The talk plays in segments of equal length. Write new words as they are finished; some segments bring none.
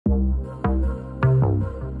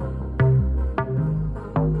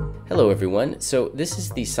Hello everyone, so this is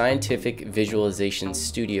the Scientific Visualization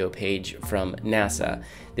Studio page from NASA.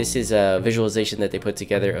 This is a visualization that they put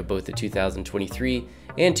together of both the 2023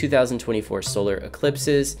 and 2024 solar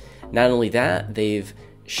eclipses. Not only that, they've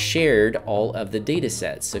shared all of the data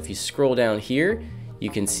sets. So if you scroll down here, you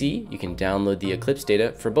can see you can download the eclipse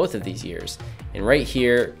data for both of these years. And right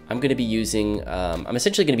here, I'm going to be using, I'm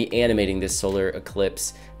essentially going to be animating this solar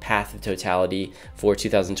eclipse path of totality for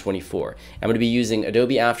 2024. I'm going to be using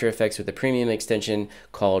Adobe After Effects with a premium extension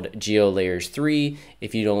called GeoLayers 3.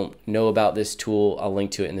 If you don't know about this tool, I'll link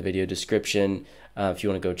to it in the video description if you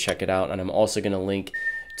want to go check it out. And I'm also going to link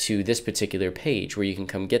to this particular page where you can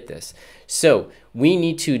come get this. So we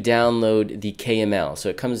need to download the KML. So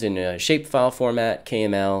it comes in a shapefile format,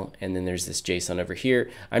 KML, and then there's this JSON over here.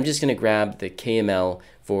 I'm just going to grab the KML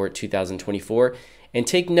for 2024. And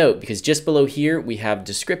take note, because just below here, we have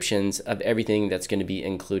descriptions of everything that's going to be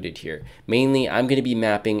included here. Mainly, I'm going to be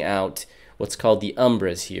mapping out what's called the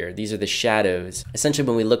Umbras here. These are the shadows. Essentially,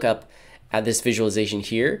 when we look up at this visualization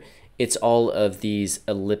here, it's all of these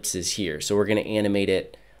ellipses here. So we're going to animate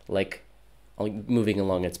it like moving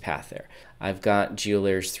along its path there. I've got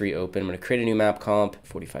GeoLayers 3 open. I'm going to create a new map comp,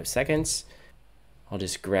 45 seconds. I'll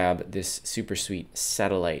just grab this super sweet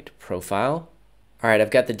satellite profile. All right,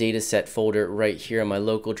 I've got the dataset folder right here on my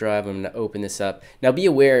local drive. I'm going to open this up. Now be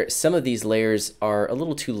aware, some of these layers are a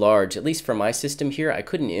little too large, at least for my system here. I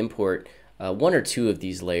couldn't import one or two of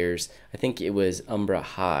these layers. I think it was Umbra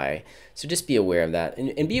high. So just be aware of that.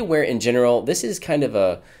 And be aware in general, this is kind of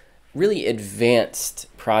a really advanced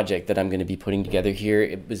project that I'm going to be putting together here.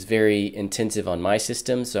 It was very intensive on my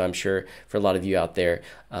system, so I'm sure for a lot of you out there,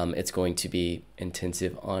 it's going to be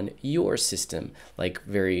intensive on your system, like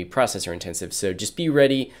very processor intensive. So just be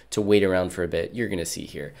ready to wait around for a bit. You're going to see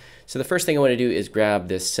here. So the first thing I want to do is grab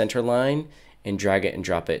this center line and drag it and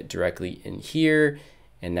drop it directly in here.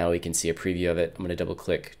 And now we can see a preview of it. I'm going to double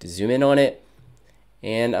click to zoom in on it.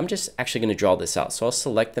 And I'm just actually going to draw this out. So I'll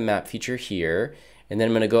select the map feature here. And then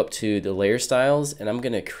I'm going to go up to the layer styles, and I'm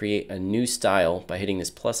going to create a new style by hitting this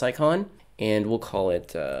plus icon, and we'll call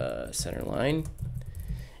it center line.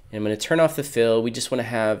 And I'm going to turn off the fill. We just want to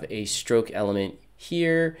have a stroke element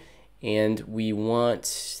here, and we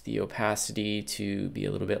want the opacity to be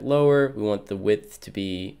a little bit lower. We want the width to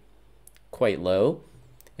be quite low,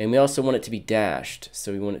 and we also want it to be dashed.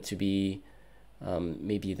 So we want it to be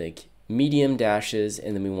maybe like medium dashes,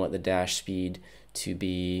 and then we want the dash speed to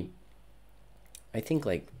be, I think,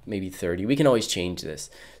 like maybe 30. We can always change this.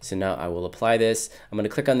 So now I will apply this. I'm going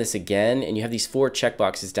to click on this again, and you have these 4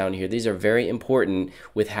 checkboxes down here. These are very important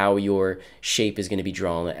with how your shape is going to be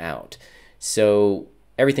drawn out. So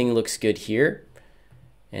everything looks good here.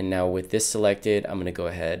 And now with this selected, I'm going to go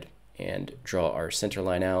ahead and draw our center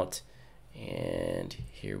line out. And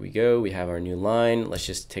here we go. We have our new line. Let's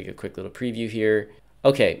just take a quick little preview here.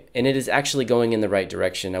 Okay, and it is actually going in the right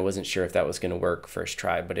direction. I wasn't sure if that was going to work first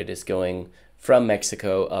try, but it is going from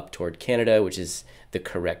Mexico up toward Canada, which is the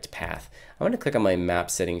correct path. I'm going to click on my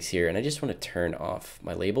map settings here, and I just want to turn off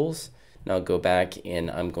my labels. Now I'll go back,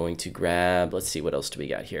 and I'm going to grab, let's see, what else do we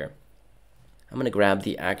got here? I'm going to grab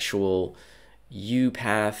the actual U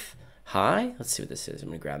path high. Let's see what this is. I'm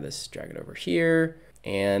going to grab this, drag it over here,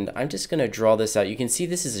 and I'm just going to draw this out. You can see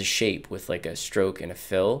this is a shape with like a stroke and a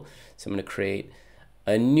fill. So I'm going to create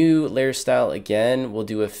a new layer style again. We'll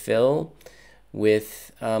do a fill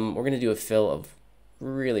with, we're going to do a fill of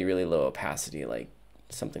really, really low opacity, like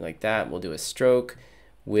something like that. We'll do a stroke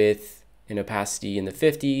with an opacity in the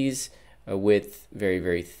 50s, a width very,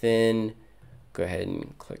 very thin. Go ahead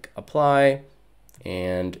and click apply,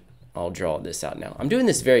 and I'll draw this out now. I'm doing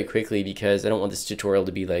this very quickly because I don't want this tutorial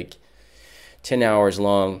to be like 10 hours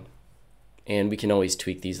long, and we can always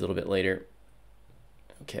tweak these a little bit later.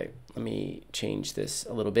 Okay, let me change this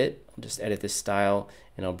a little bit. I'll just edit this style,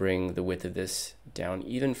 and I'll bring the width of this down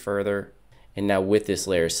even further. And now with this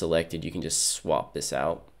layer selected, you can just swap this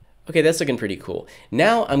out. Okay, that's looking pretty cool.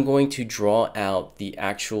 Now I'm going to draw out the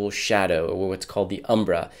actual shadow, or what's called the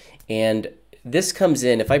Umbra. And this comes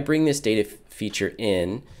in, if I bring this data feature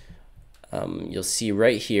in, you'll see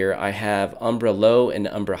right here, I have Umbra low and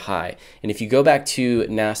Umbra high. And if you go back to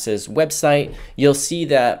NASA's website, you'll see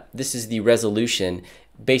that this is the resolution,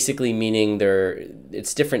 basically meaning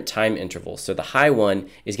it's different time intervals. So the high one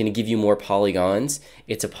is going to give you more polygons.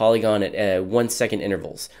 It's a polygon at 1 second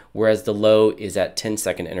intervals, whereas the low is at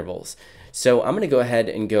 10-second intervals. So I'm going to go ahead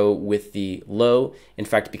and go with the low, in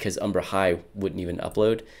fact, because Umbra high wouldn't even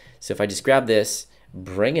upload. So if I just grab this,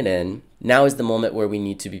 bring it in, now is the moment where we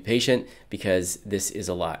need to be patient because this is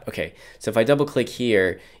a lot. Okay, so if I double click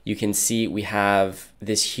here, you can see we have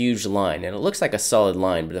this huge line, and it looks like a solid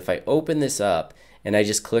line, but if I open this up and I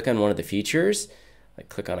just click on one of the features, I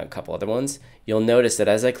click on a couple other ones, you'll notice that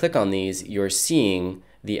as I click on these, you're seeing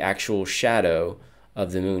the actual shadow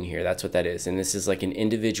of the moon here. That's what that is. And this is like an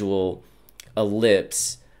individual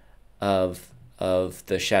ellipse of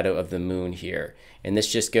the shadow of the moon here. And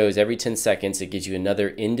this just goes every 10 seconds. It gives you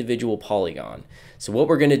another individual polygon. So what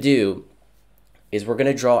we're going to do is we're going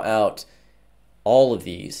to draw out all of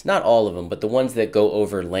these, not all of them, but the ones that go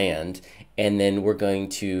over land, and then we're going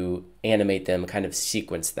to animate them, kind of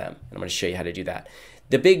sequence them. And I'm going to show you how to do that.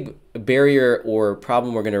 The big barrier or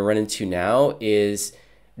problem we're going to run into now is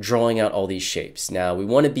drawing out all these shapes. Now we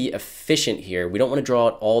want to be efficient here. We don't want to draw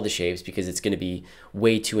out all the shapes because it's going to be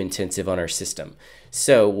way too intensive on our system.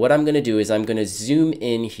 So what I'm going to do is I'm going to zoom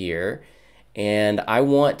in here, and I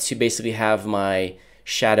want to basically have my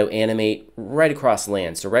shadow animate right across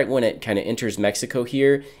land. So right when it kind of enters Mexico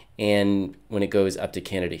here and when it goes up to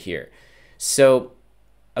Canada here. So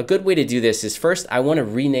a good way to do this is first I want to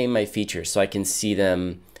rename my features so I can see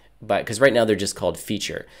them, because right now they're just called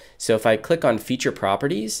feature. So if I click on feature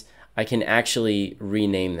properties, I can actually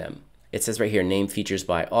rename them. It says right here, name features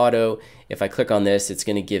by auto. If I click on this, it's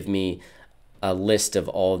going to give me a list of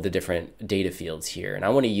all of the different data fields here. And I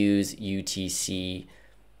want to use UTC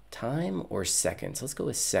time or seconds. Let's go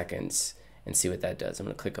with seconds and see what that does. I'm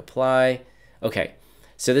going to click apply. Okay,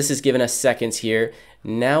 so this is giving us seconds here.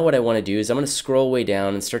 Now what I want to do is I'm going to scroll way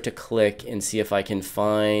down and start to click and see if I can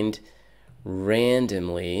find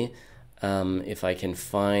randomly, if I can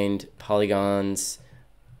find polygons.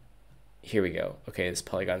 Here we go. Okay, this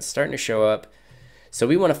polygon's starting to show up. So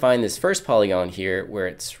we want to find this first polygon here where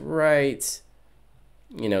it's right,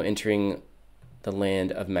 entering the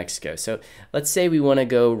land of Mexico. So let's say we want to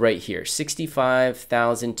go right here,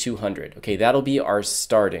 65,200. Okay, that'll be our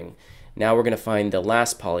starting. Now we're going to find the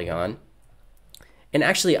last polygon. And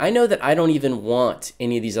actually, I know that I don't even want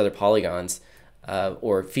any of these other polygons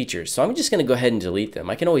or features. So I'm just going to go ahead and delete them.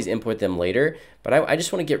 I can always import them later, but I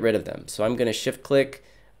just want to get rid of them. So I'm going to shift click,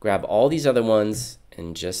 grab all these other ones,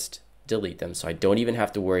 and just delete them. So I don't even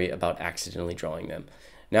have to worry about accidentally drawing them.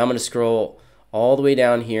 Now I'm going to scroll all the way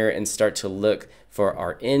down here and start to look for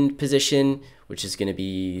our end position, which is going to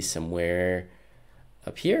be somewhere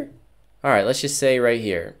up here. All right, let's just say right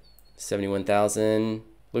here, 71,000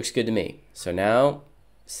 looks good to me. So now,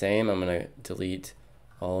 same, I'm going to delete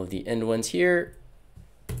all of the end ones here,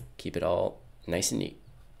 keep it all nice and neat.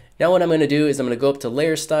 Now what I'm going to do is I'm going to go up to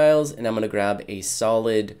layer styles, and I'm going to grab a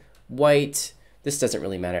solid white. This doesn't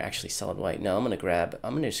really matter, actually, solid white. No, I'm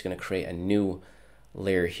just going to create a new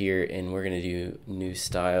layer here, and we're going to do new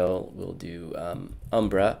style. We'll do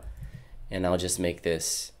Umbra, and I'll just make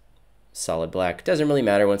this solid black. Doesn't really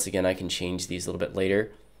matter. Once again, I can change these a little bit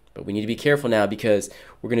later, but we need to be careful now because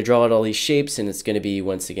we're going to draw out all these shapes, and it's going to be,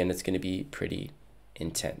 once again, it's going to be pretty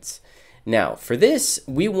intense. Now for this,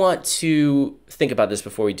 we want to think about this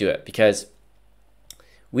before we do it, because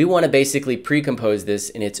we want to basically pre-compose this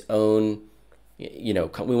in its own, we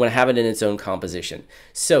want to have it in its own composition.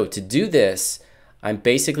 So to do this, I'm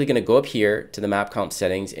basically going to go up here to the map comp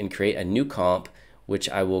settings and create a new comp, which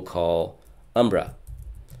I will call Umbra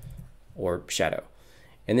or shadow.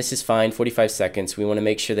 And this is fine, 45 seconds. We want to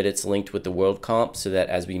make sure that it's linked with the world comp so that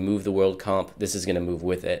as we move the world comp, this is going to move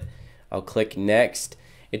with it. I'll click next.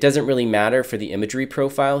 It doesn't really matter for the imagery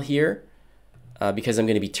profile here because I'm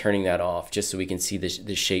going to be turning that off just so we can see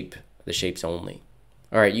the shapes only.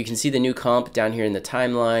 All right, you can see the new comp down here in the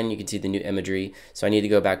timeline. You can see the new imagery. So I need to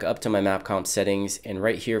go back up to my map comp settings, and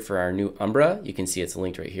right here for our new Umbra, you can see it's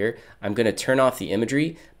linked right here. I'm going to turn off the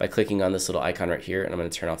imagery by clicking on this little icon right here, and I'm going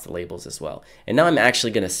to turn off the labels as well. And now I'm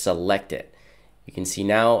actually going to select it. You can see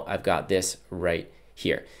now I've got this right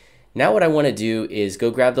here. Now what I want to do is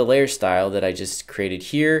go grab the layer style that I just created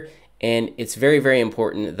here, and it's very, very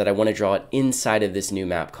important that I want to draw it inside of this new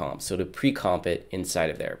map comp. So to pre-comp it inside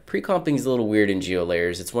of there. Pre-comping is a little weird in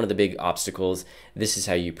GeoLayers. It's one of the big obstacles. This is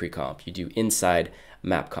how you pre-comp. You do inside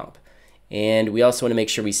map comp. And we also want to make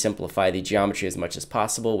sure we simplify the geometry as much as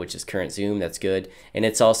possible, which is current zoom. That's good. And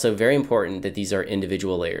it's also very important that these are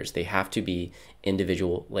individual layers. They have to be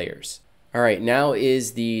individual layers. All right, now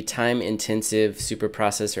is the time-intensive, super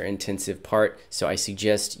processor-intensive part. So I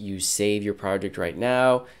suggest you save your project right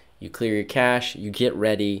now. You clear your cache, you get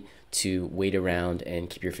ready to wait around and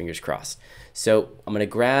keep your fingers crossed. So I'm going to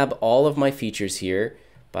grab all of my features here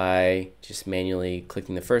by just manually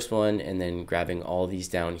clicking the first one and then grabbing all these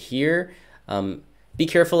down here. Be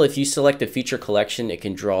careful, if you select a feature collection, it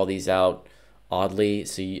can draw these out oddly.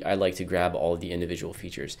 So I like to grab all of the individual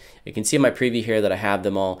features. You can see in my preview here that I have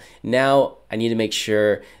them all. Now I need to make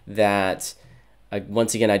sure that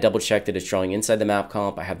once again, I double check that it's drawing inside the map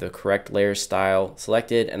comp. I have the correct layer style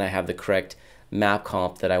selected, and I have the correct map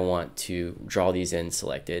comp that I want to draw these in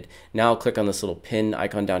selected. Now I'll click on this little pin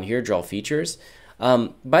icon down here, draw features.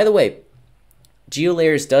 By the way,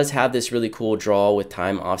 GeoLayers does have this really cool draw with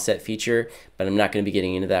time offset feature, but I'm not going to be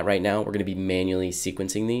getting into that right now. We're going to be manually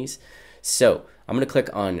sequencing these. So I'm going to click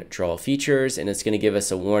on draw features, and it's going to give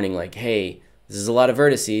us a warning like, hey, this is a lot of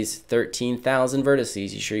vertices, 13,000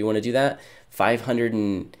 vertices. You sure you want to do that?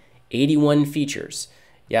 581 features.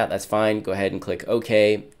 Yeah, that's fine. Go ahead and click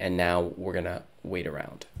OK, and now we're going to wait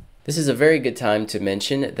around. This is a very good time to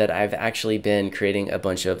mention that I've actually been creating a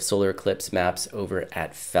bunch of solar eclipse maps over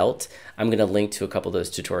at Felt. I'm going to link to a couple of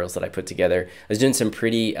those tutorials that I put together. I was doing some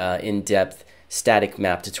pretty in-depth static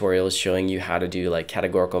map tutorials showing you how to do like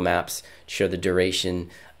categorical maps, show the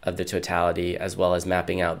duration of the totality, as well as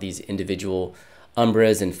mapping out these individual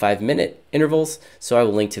Umbras in 5-minute intervals. So I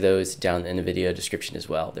will link to those down in the video description as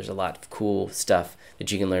well. There's a lot of cool stuff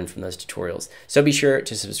that you can learn from those tutorials. So be sure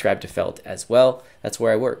to subscribe to Felt as well. That's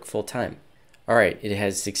where I work full time. All right, it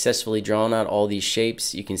has successfully drawn out all these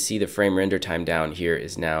shapes. You can see the frame render time down here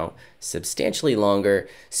is now substantially longer.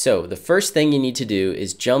 So the first thing you need to do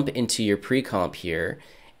is jump into your pre-comp here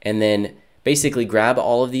and then basically grab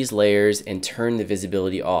all of these layers and turn the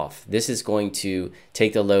visibility off. This is going to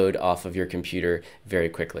take the load off of your computer very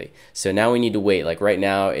quickly. So now we need to wait. Like right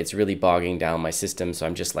now, it's really bogging down my system, so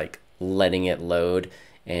I'm just like letting it load,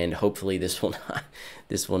 and hopefully this will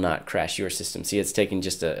not crash your system. See, it's taking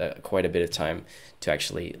just quite a bit of time to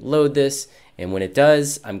actually load this, and when it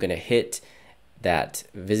does, I'm going to hit that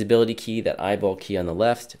visibility key, that eyeball key on the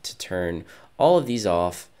left, to turn all of these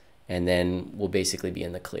off, and then we'll basically be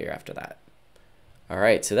in the clear after that. All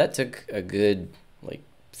right, so that took a good like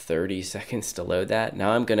 30 seconds to load that.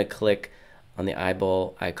 Now I'm going to click on the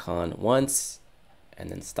eyeball icon once and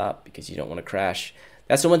then stop because you don't want to crash.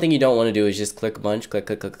 That's the one thing you don't want to do, is just click a bunch, click,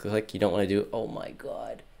 click, click, click. You don't want to do, oh my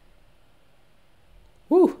God.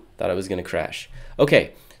 Whew, thought I was going to crash.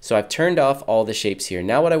 Okay, so I've turned off all the shapes here.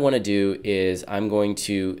 Now what I want to do is I'm going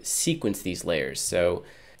to sequence these layers. So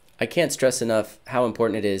I can't stress enough how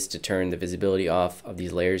important it is to turn the visibility off of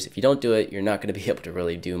these layers. If you don't do it, you're not going to be able to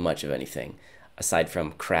really do much of anything aside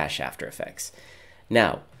from crash After Effects.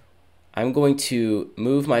 Now, I'm going to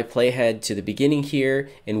move my playhead to the beginning here,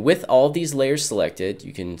 and with all these layers selected,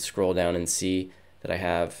 you can scroll down and see that I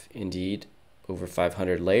have indeed over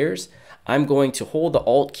 500 layers. I'm going to hold the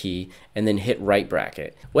Alt key and then hit right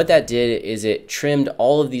bracket. What that did is it trimmed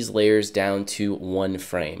all of these layers down to one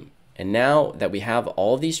frame. And now that we have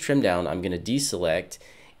all of these trimmed down, I'm going to deselect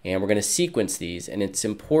and we're going to sequence these. And it's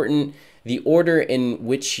important, the order in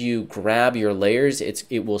which you grab your layers,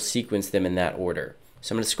 it will sequence them in that order.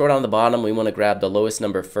 So I'm going to scroll down to the bottom. We want to grab the lowest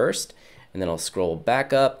number first, and then I'll scroll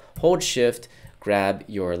back up, hold Shift, grab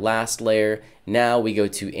your last layer. Now we go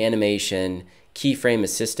to Animation, Keyframe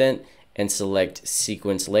Assistant, and select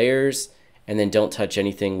Sequence Layers, and then don't touch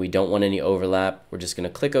anything. We don't want any overlap. We're just going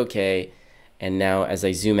to click OK. And now as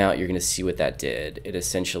I zoom out, you're going to see what that did. It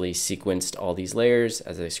essentially sequenced all these layers.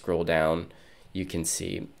 As I scroll down, you can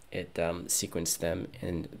see it sequenced them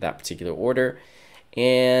in that particular order.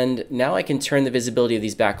 And now I can turn the visibility of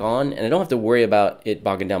these back on, and I don't have to worry about it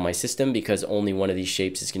bogging down my system because only one of these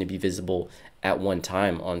shapes is going to be visible at one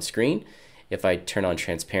time on screen. If I turn on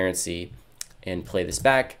transparency and play this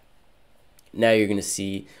back, now you're going to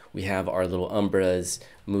see we have our little umbras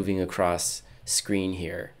moving across screen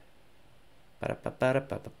here.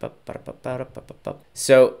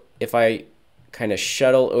 So if I kind of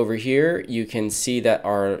shuttle over here, you can see that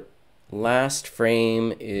our last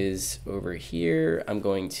frame is over here. I'm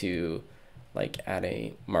going to like add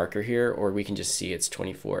a marker here, or we can just see it's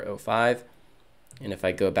 2405. And if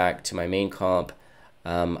I go back to my main comp,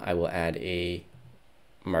 I will add a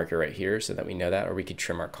marker right here so that we know that, or we could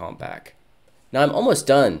trim our comp back. Now I'm almost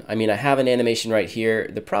done. I mean, I have an animation right here.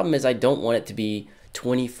 The problem is I don't want it to be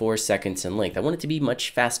 24 seconds in length. I want it to be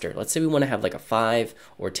much faster. Let's say we want to have like a 5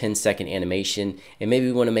 or 10 second animation, and maybe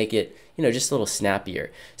we want to make it, you know, just a little snappier.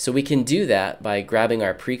 So we can do that by grabbing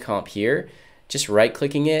our pre-comp here, just right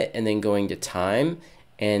clicking it and then going to time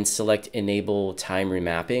and select enable time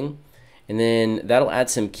remapping. And then that'll add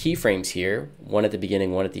some keyframes here, one at the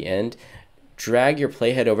beginning, one at the end. Drag your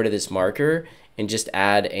playhead over to this marker and just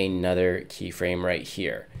add another keyframe right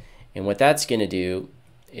here. And what that's going to do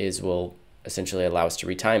is will essentially allow us to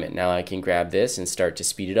retime it. Now I can grab this and start to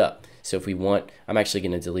speed it up. So if we want, I'm actually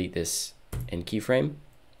going to delete this end keyframe.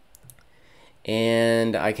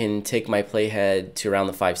 And I can take my playhead to around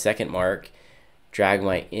the 5-second mark, drag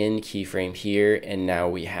my end keyframe here, and now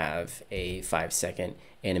we have a 5-second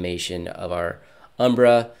animation of our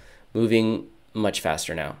Umbra moving much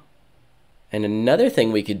faster now. And another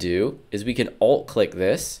thing we could do is we can alt click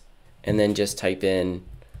this, and then just type in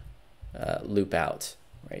loop out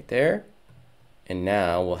right there. And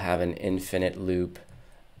now we'll have an infinite loop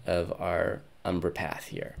of our Umbra path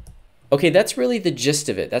here. Okay, that's really the gist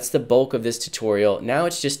of it. That's the bulk of this tutorial. Now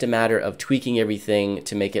it's just a matter of tweaking everything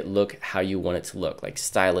to make it look how you want it to look, like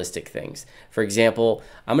stylistic things. For example,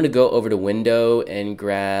 I'm gonna go over to Window and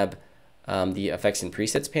grab the Effects and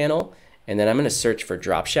Presets panel, and then I'm gonna search for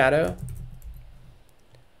Drop Shadow.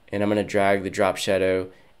 And I'm gonna drag the drop shadow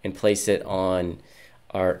and place it on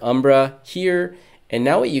our Umbra here. And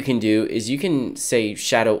now what you can do is you can say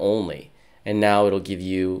shadow only, and now it'll give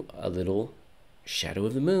you a little shadow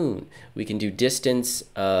of the moon. We can do distance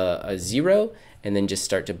a 0, and then just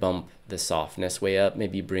start to bump the softness way up,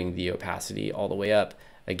 maybe bring the opacity all the way up.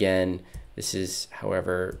 Again, this is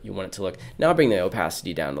however you want it to look. Now I'll bring the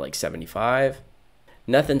opacity down to like 75.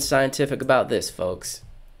 Nothing scientific about this, folks.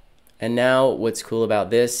 And now what's cool about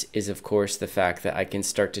this is, of course, the fact that I can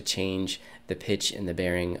start to change the pitch and the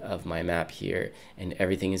bearing of my map here, and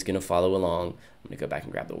everything is going to follow along. I'm going to go back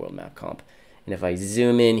and grab the world map comp. And if I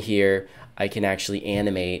zoom in here, I can actually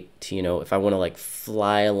animate to, you know, if I want to like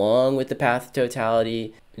fly along with the path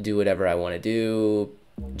totality, do whatever I want to do.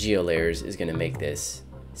 GeoLayers is going to make this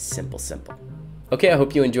simple. Okay, I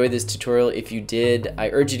hope you enjoyed this tutorial. If you did, I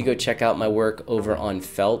urge you to go check out my work over on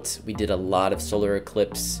Felt. We did a lot of solar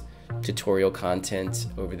eclipse tutorial content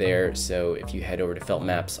over there, so if you head over to Felt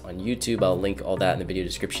Maps on YouTube, I'll link all that in the video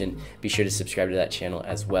description. Be sure to subscribe to that channel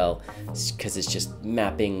as well, because it's just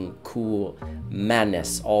mapping cool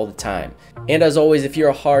madness all the time. And as always, if you're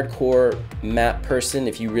a hardcore map person,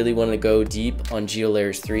 if you really want to go deep on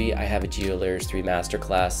GeoLayers 3, I have a GeoLayers 3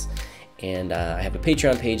 masterclass, and I have a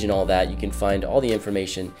Patreon page and all that. You can find all the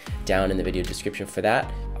information down in the video description for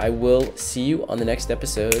that. I will see you on the next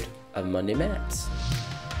episode of Monday Maps.